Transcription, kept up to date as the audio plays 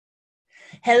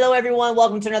Hello, everyone.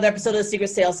 Welcome to another episode of the Secret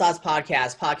Sales Sauce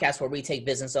podcast where we take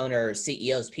business owners,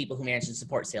 CEOs, people who manage and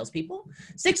support salespeople.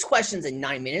 6 questions in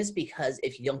 9 minutes, because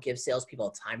if you don't give salespeople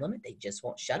a time limit, they just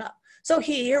won't shut up. So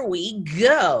here we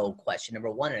go. Question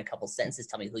number 1 in a couple sentences.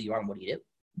 Tell me who you are and what do you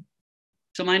do?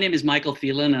 So my name is Michael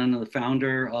Phelan. I'm the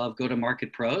founder of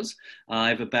Go-to-Market Pros. I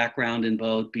have a background in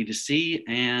both B2C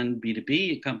and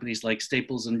B2B at companies like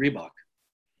Staples and Reebok.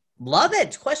 Love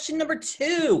it. Question number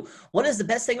 2. What is the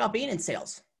best thing about being in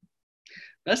sales?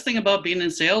 Best thing about being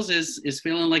in sales is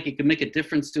feeling like you can make a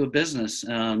difference to a business,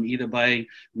 either by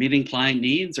meeting client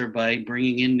needs or by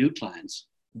bringing in new clients.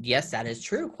 Yes, that is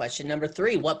true. Question number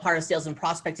 3. What part of sales and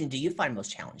prospecting do you find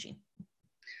most challenging?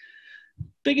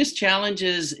 Biggest challenge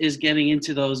is getting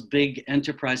into those big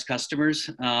enterprise customers,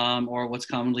 or what's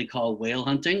commonly called whale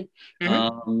hunting.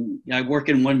 I work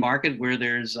in one market where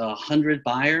there's 100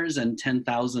 buyers and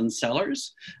 10,000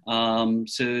 sellers.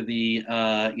 So you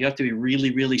have to be really,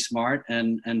 really smart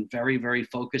and very, very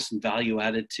focused and value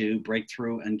added to break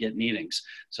through and get meetings.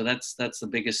 So that's the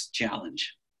biggest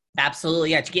challenge.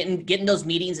 Absolutely. Yeah. Getting those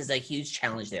meetings is a huge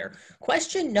challenge there.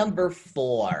 Question number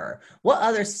 4. What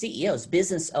other CEOs,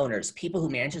 business owners, people who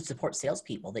manage and support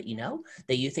salespeople that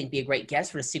you think be a great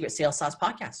guest for the Secret Sales Sauce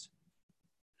podcast?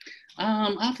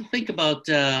 I'll have to think about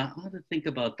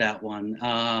that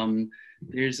one.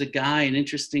 There's an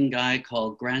interesting guy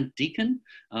called Grant Deacon.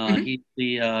 He's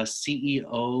the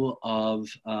CEO of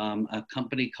a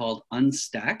company called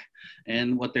Unstack.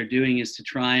 And what they're doing is to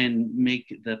try and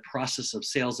make the process of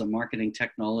sales and marketing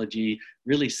technology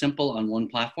really simple on one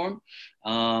platform.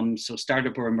 So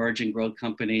startup or emerging growth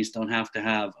companies don't have to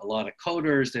have a lot of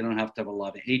coders. They don't have to have a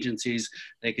lot of agencies.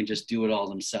 They can just do it all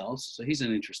themselves. So he's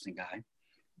an interesting guy.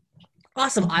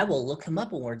 Awesome. I will look him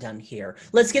up when we're done here.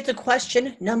 Let's get to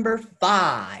question number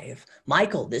 5.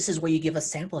 Michael, this is where you give a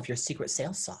sample of your secret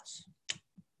sales sauce.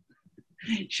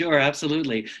 Sure,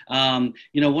 absolutely. One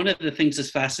of the things that's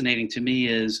fascinating to me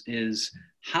is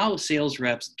how sales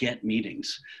reps get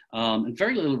meetings. And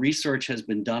very little research has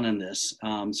been done on this.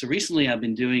 So recently I've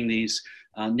been doing these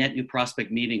net new prospect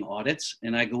meeting audits,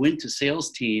 and I go into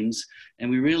sales teams,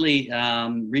 and we really,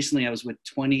 recently I was with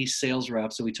 20 sales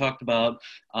reps, so we talked about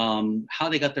how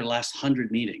they got their last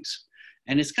 100 meetings.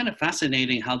 And it's kind of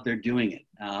fascinating how they're doing it.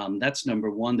 That's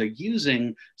number 1. They're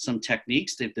using some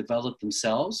techniques they've developed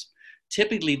themselves.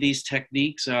 Typically, these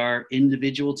techniques are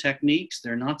individual techniques.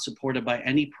 They're not supported by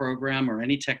any program or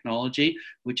any technology,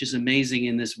 which is amazing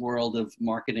in this world of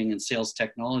marketing and sales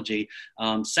technology.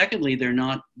 Secondly, they're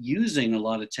not using a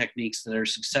lot of techniques that are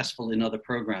successful in other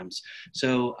programs.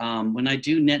 So when I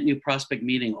do net new prospect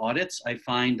meeting audits, I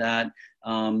find that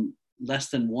less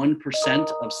than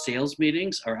 1% of sales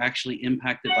meetings are actually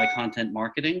impacted by content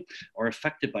marketing or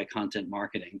affected by content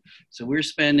marketing. So we're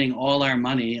spending all our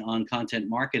money on content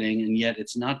marketing, and yet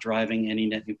it's not driving any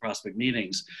net new prospect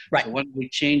meetings. Right. So why don't we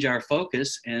change our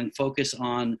focus and focus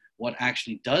on what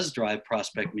actually does drive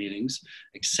prospect meetings,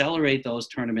 accelerate those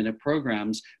tournament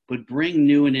programs, but bring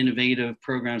new and innovative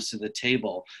programs to the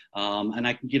table. And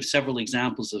I can give several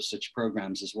examples of such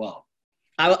programs as well.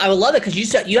 I would love it, because you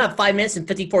said you have 5 minutes and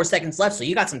 54 seconds left, so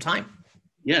you got some time.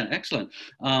 Yeah, excellent.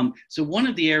 So one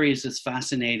of the areas that's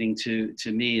fascinating to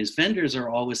me is vendors are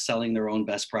always selling their own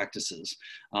best practices.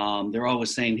 They're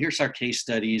always saying, here's our case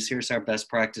studies, here's our best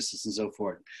practices, and so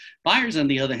forth. Buyers, on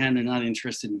the other hand, are not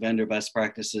interested in vendor best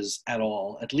practices at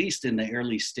all, at least in the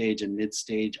early stage and mid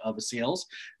stage of a sales.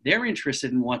 They're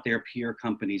interested in what their peer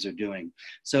companies are doing.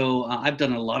 So I've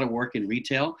done a lot of work in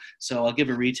retail. So I'll give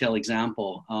a retail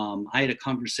example. I had a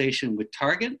conversation with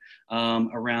Target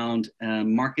around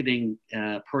marketing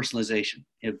personalization.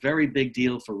 A very big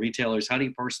deal for retailers. How do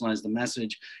you personalize the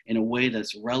message in a way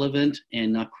that's relevant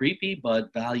and not creepy,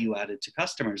 but value added to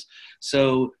customers?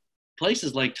 So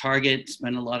places like Target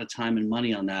spend a lot of time and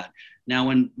money on that. Now,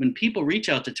 when people reach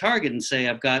out to Target and say,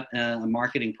 I've got a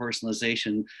marketing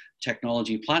personalization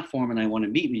technology platform and I want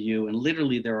to meet with you, and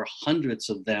literally there are hundreds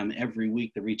of them every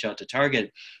week that reach out to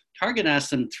Target, Target asks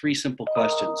them 3 simple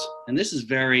questions. And this is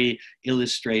very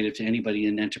illustrative to anybody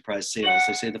in enterprise sales.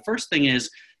 They say, the first thing is,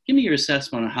 give me your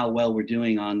assessment on how well we're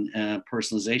doing on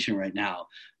personalization right now.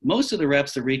 Most of the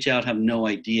reps that reach out have no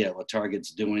idea what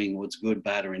Target's doing, what's good,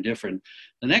 bad, or indifferent.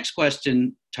 The next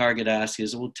question Target asks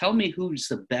is, well, tell me who's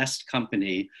the best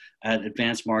company at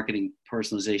advanced marketing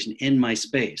personalization in my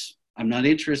space. I'm not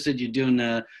interested you doing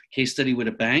a case study with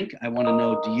a bank. I want to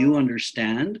know, do you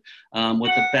understand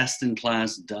what the best in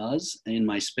class does in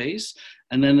my space?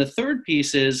 And then the third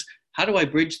piece is, how do I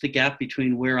bridge the gap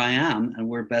between where I am and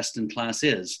where best in class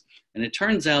is? And it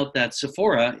turns out that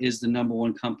Sephora is the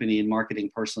 #1 company in marketing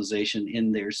personalization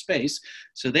in their space.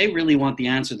 So they really want the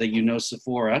answer that you know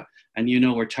Sephora and you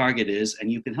know where Target is,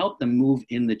 and you can help them move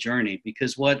in the journey.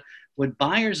 Because what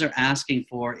buyers are asking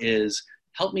for is,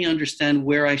 help me understand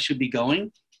where I should be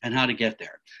going and how to get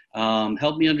there.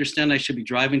 Help me understand I should be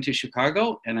driving to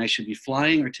Chicago and I should be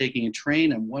flying or taking a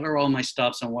train, and what are all my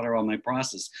stops and what are all my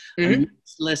processes. I'm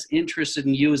less interested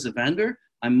in you as a vendor.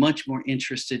 I'm much more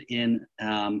interested in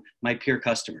my peer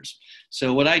customers.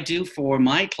 So what I do for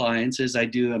my clients is I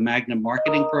do a Magnum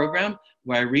marketing program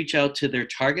where I reach out to their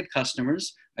target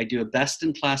customers. I do a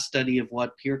best-in-class study of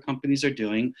what peer companies are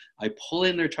doing. I pull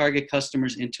in their target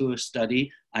customers into a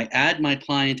study. I add my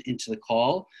client into the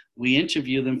call. We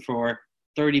interview them for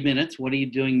 30 minutes. What are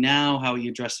you doing now? How are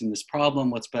you addressing this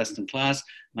problem? What's best in class?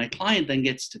 My client then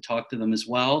gets to talk to them as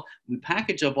well. We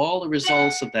package up all the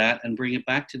results of that and bring it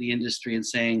back to the industry and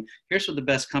saying, here's what the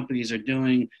best companies are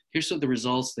doing. Here's what the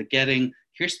results they're getting.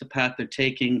 Here's the path they're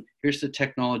taking. Here's the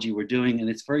technology we're doing. And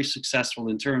it's very successful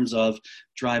in terms of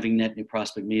driving net new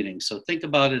prospect meetings. So think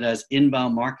about it as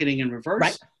inbound marketing in reverse.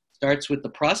 Right. Starts with the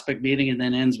prospect meeting and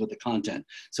then ends with the content.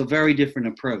 So very different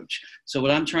approach. So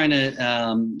what I'm trying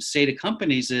to say to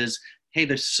companies is, hey,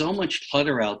 there's so much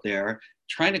clutter out there.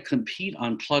 Trying to compete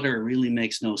on clutter really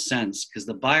makes no sense because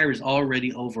the buyer is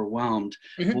already overwhelmed.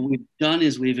 What we've done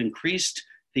is we've increased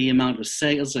the amount of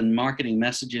sales and marketing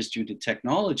messages due to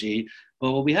technology.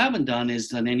 But what we haven't done is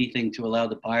done anything to allow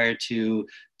the buyer to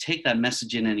take that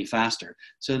message in any faster.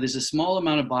 So there's a small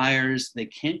amount of buyers, they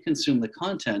can't consume the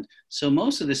content. So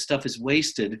most of this stuff is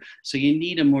wasted. So you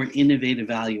need a more innovative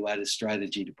value-added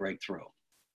strategy to break through.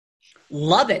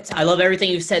 Love it. I love everything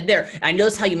you said there. I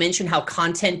noticed how you mentioned how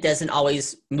content doesn't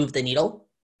always move the needle.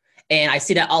 And I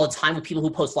see that all the time with people who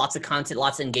post lots of content,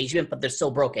 lots of engagement, but they're so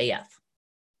broke AF.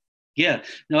 Yeah,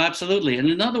 no, absolutely. And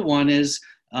another one is,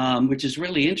 which is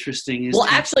really interesting. Is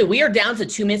actually, we are down to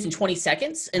 2 minutes and 20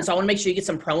 seconds. And so I want to make sure you get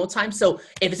some promo time. So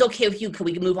if it's okay with you, can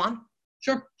we move on?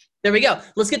 Sure. There we go.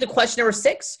 Let's get to question number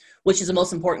 6, which is the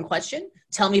most important question.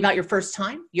 Tell me about your first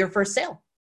time, your first sale.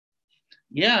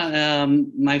 Yeah,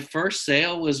 my first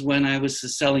sale was when I was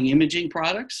selling imaging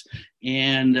products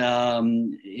and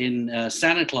in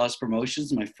Santa Claus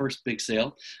promotions, my first big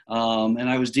sale. And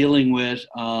I was dealing with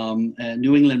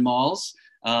New England malls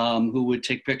who would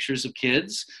take pictures of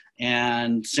kids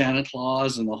and Santa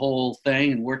Claus and the whole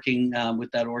thing, and working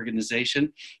with that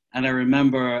organization. And I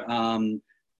remember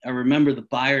the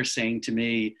buyer saying to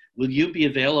me, will you be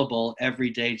available every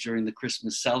day during the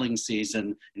Christmas selling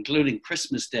season, including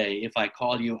Christmas Day, if I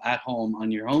call you at home on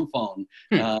your home phone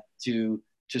to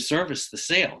service the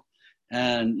sale?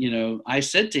 And, I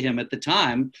said to him at the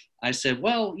time, I said,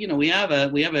 well, we have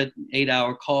an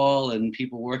 8-hour call and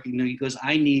people working. He goes,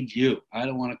 I need you. I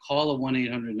don't want to call a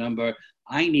 1-800 number.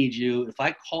 I need you. If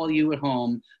I call you at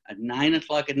home at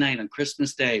 9:00 at night on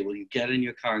Christmas Day, will you get in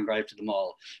your car and drive to the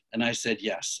mall? And I said,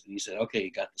 yes. And he said, okay,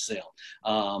 you got the sale.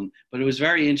 But it was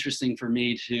very interesting for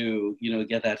me to,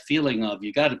 get that feeling of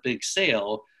you got a big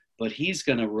sale, but he's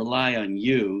going to rely on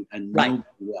you and nobody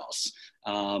else.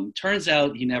 Turns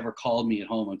out he never called me at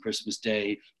home on Christmas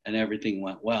Day and everything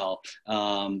went well.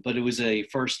 But it was a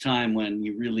first time when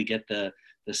you really get the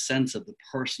sense of the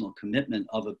personal commitment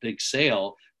of a big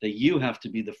sale, that you have to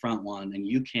be the front one and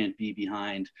you can't be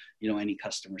behind, any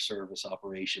customer service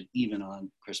operation, even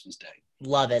on Christmas Day.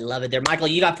 Love it. Love it there. Michael,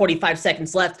 you got 45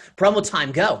 seconds left. Promo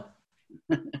time, go.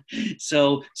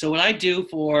 So what I do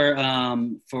for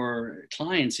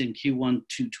clients in Q1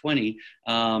 2020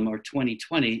 or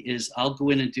 2020 is I'll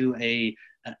go in and do a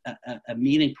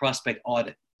meeting prospect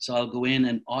audit. So I'll go in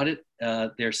and audit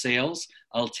their sales.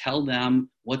 I'll tell them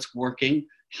what's working,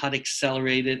 how to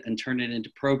accelerate it and turn it into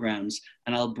programs.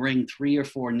 And I'll bring 3 or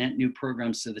 4 net new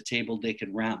programs to the table they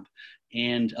can ramp.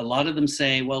 And a lot of them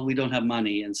say, well, we don't have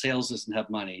money and sales doesn't have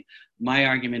money. My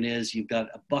argument is you've got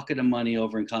a bucket of money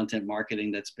over in content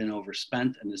marketing that's been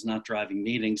overspent and is not driving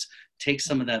meetings. Take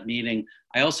some of that meeting.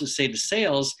 I also say to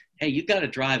sales, hey, you got to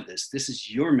drive this. This is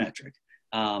your metric.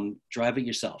 Drive it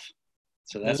yourself.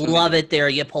 So that's love it there.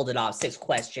 You pulled it off. 6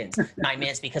 questions, 9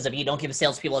 minutes, because if you don't give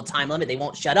salespeople a time limit, they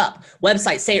won't shut up.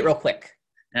 Website, say it real quick.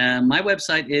 My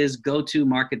website is GoTo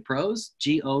Market Pros,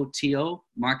 GOTO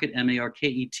Market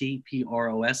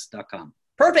MARKETPROS.com.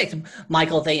 Perfect.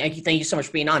 Michael, thank you so much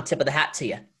for being on. Tip of the hat to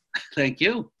you. Thank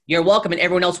you. You're welcome. And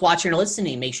everyone else watching or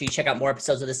listening, make sure you check out more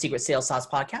episodes of the Secret Sales Sauce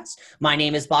podcast. My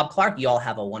name is Bob Clark. You all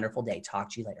have a wonderful day. Talk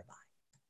to you later. Bye.